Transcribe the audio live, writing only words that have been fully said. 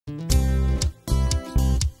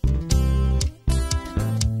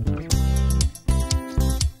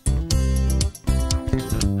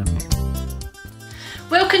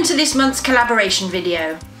Welcome to this month's collaboration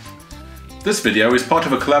video. This video is part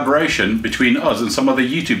of a collaboration between us and some other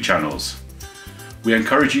YouTube channels. We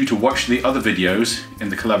encourage you to watch the other videos in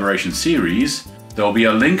the collaboration series. There will be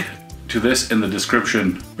a link to this in the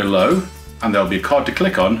description below, and there will be a card to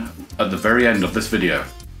click on at the very end of this video.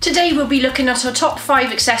 Today we'll be looking at our top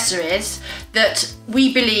 5 accessories that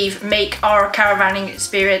we believe make our caravanning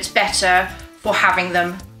experience better for having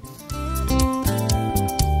them.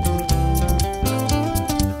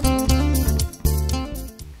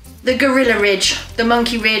 The gorilla ridge, the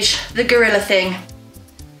monkey ridge, the gorilla thing.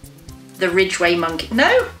 The Ridgeway monkey.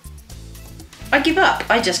 No! I give up.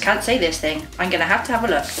 I just can't say this thing. I'm gonna have to have a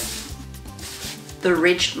look. The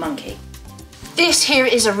ridged monkey. This here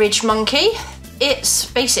is a ridged monkey. It's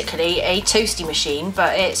basically a toasty machine,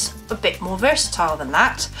 but it's a bit more versatile than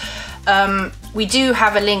that. We do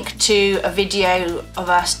have a link to a video of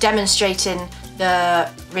us demonstrating the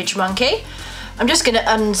ridged monkey. I'm just going to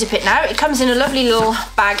unzip it now. It comes in a lovely little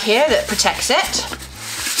bag here that protects it.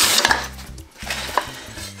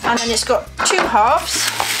 And then it's got 2 halves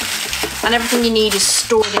and everything you need is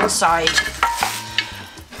stored inside.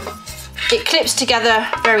 It clips together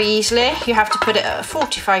very easily. You have to put it at a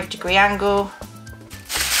 45-degree angle.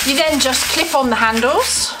 You then just clip on the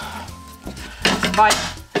handles by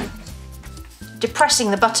depressing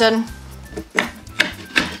the button,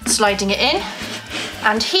 sliding it in,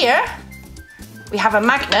 and here we have a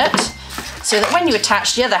magnet so that when you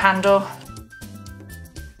attach the other handle,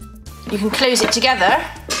 you can close it together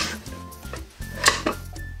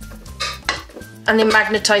and then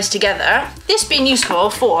magnetise together. This being useful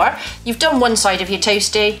for, you've done one side of your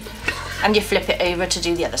toasty and you flip it over to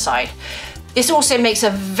do the other side. This also makes a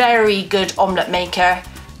very good omelette maker,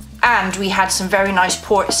 and we had some very nice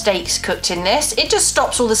pork steaks cooked in this. It just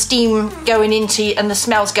stops all the steam going into and the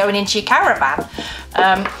smells going into your caravan.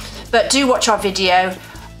 But do watch our video.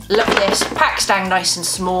 Look at this, packs down nice and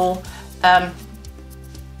small.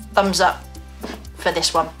 Thumbs up for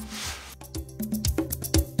this one.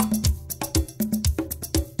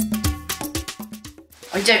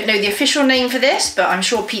 I don't know the official name for this, but I'm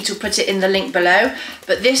sure Pete will put it in the link below.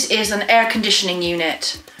 But this is an air conditioning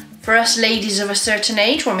unit. For us ladies of a certain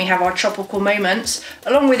age, when we have our tropical moments,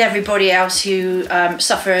 along with everybody else who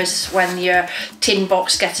suffers when your tin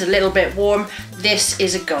box gets a little bit warm, this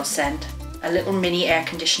is a godsend. A little mini air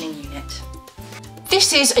conditioning unit.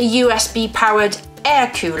 This is a USB powered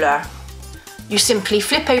air cooler. You simply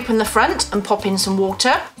flip open the front and pop in some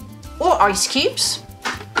water or ice cubes.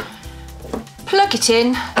 Plug it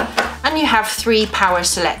in and you have 3 power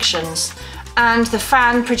selections. And the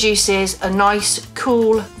fan produces a nice,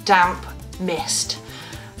 cool, damp mist.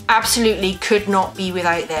 Absolutely could not be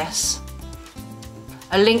without this.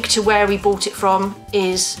 A link to where we bought it from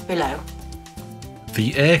is below.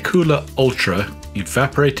 The Air Cooler Ultra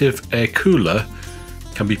evaporative air cooler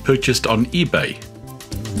can be purchased on eBay.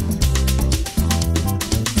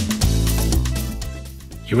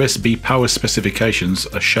 USB power specifications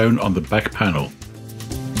are shown on the back panel.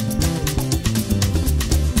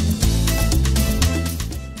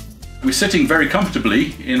 We're sitting very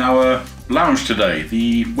comfortably in our lounge today.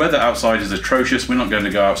 The weather outside is atrocious. We're not going to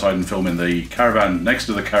go outside and film in the caravan next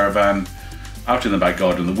to the caravan, out in the back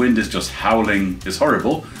garden. The wind is just howling. It's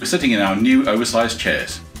horrible. We're sitting in our new oversized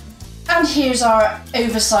chairs. And here's our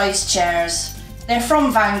oversized chairs. They're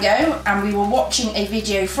from Van Gogh, and we were watching a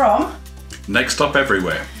video from Next Stop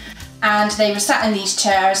Everywhere. And they were sat in these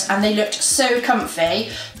chairs and they looked so comfy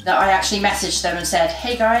that I actually messaged them and said,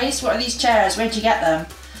 hey guys, what are these chairs? Where'd you get them?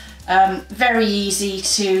 Very easy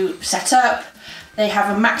to set up. They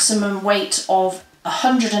have a maximum weight of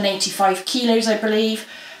 185 kilos, I believe.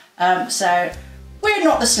 So we're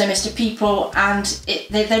not the slimmest of people, and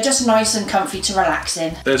they're just nice and comfy to relax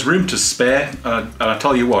in. There's room to spare, and I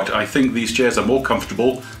tell you what, I think these chairs are more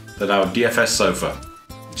comfortable than our DFS sofa.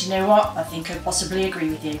 Do you know what? I think I possibly agree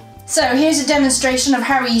with you. So here's a demonstration of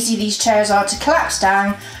how easy these chairs are to collapse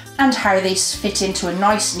down and how they fit into a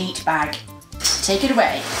nice, neat bag. Take it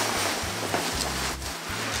away.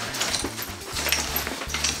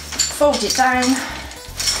 Fold it down.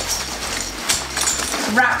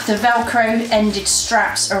 Wrap the Velcro ended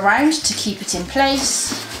straps around to keep it in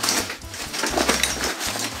place.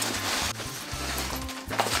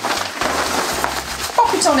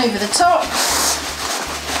 Pop it on over the top.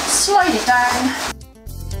 Slide it down.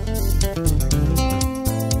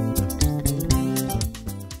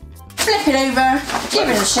 Flip it over, give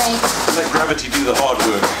it a shake. Let gravity do the hard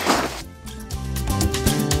work.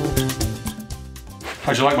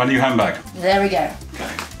 How'd you like my new handbag? There we go.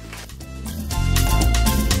 Okay.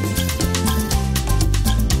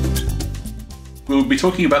 we'll be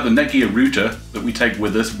talking about the Netgear router that we take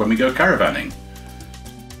with us when we go caravanning.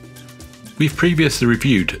 We've previously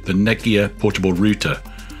reviewed the Netgear portable router,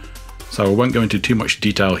 so I won't go into too much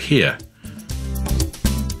detail here.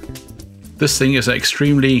 This thing is an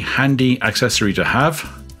extremely handy accessory to have.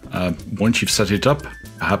 Once you've set it up,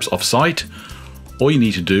 perhaps off-site, all you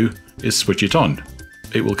need to do is switch it on.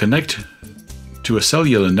 It will connect to a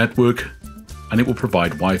cellular network and it will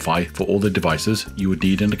provide Wi-Fi for all the devices you would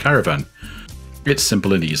need in a caravan. It's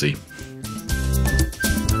simple and easy.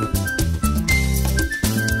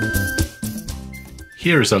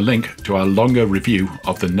 Here is a link to our longer review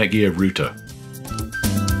of the Netgear router.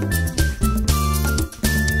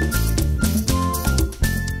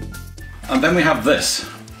 And then we have this.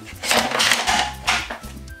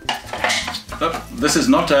 This is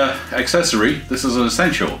not an accessory, this is an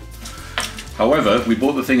essential. However, we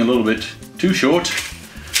bought the thing a little bit too short,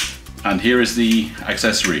 and here is the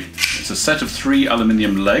accessory. It's a set of 3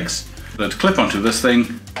 aluminium legs that clip onto this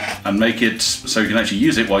thing and make it so you can actually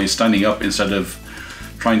use it while you're standing up instead of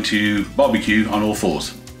trying to barbecue on all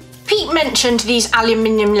fours. Pete mentioned these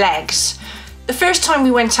aluminium legs. The first time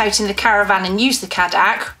we went out in the caravan and used the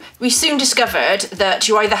Cadac, we soon discovered that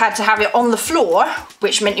you either had to have it on the floor,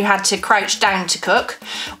 which meant you had to crouch down to cook,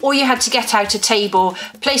 or you had to get out a table,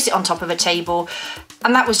 place it on top of a table,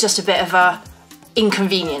 and that was just a bit of a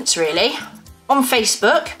inconvenience really. On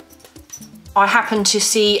Facebook, I happened to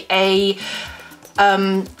see a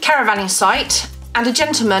caravanning site, and a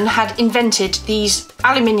gentleman had invented these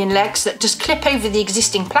aluminium legs that just clip over the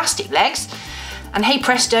existing plastic legs, and hey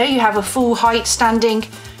presto, you have a full height standing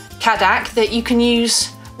Cadac that you can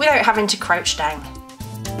use without having to crouch down.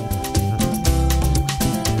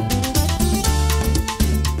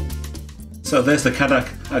 So there's the Cadac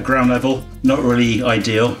at ground level, not really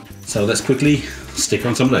ideal. So let's quickly stick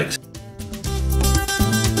on some legs.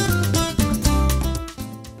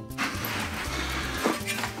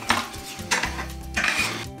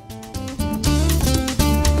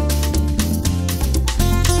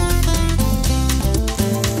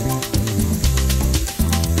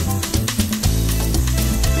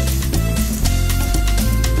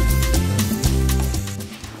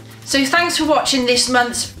 So thanks for watching this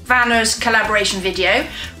month's Vanners collaboration video.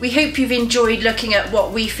 We hope you've enjoyed looking at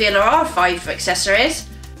what we feel are our 5 accessories.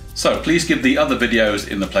 So please give the other videos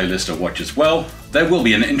in the playlist a watch as well. There will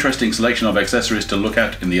be an interesting selection of accessories to look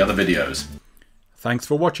at in the other videos. Thanks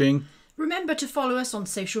for watching. Remember to follow us on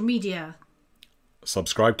social media.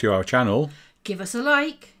 Subscribe to our channel. Give us a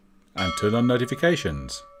like. And turn on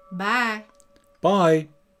notifications. Bye. Bye.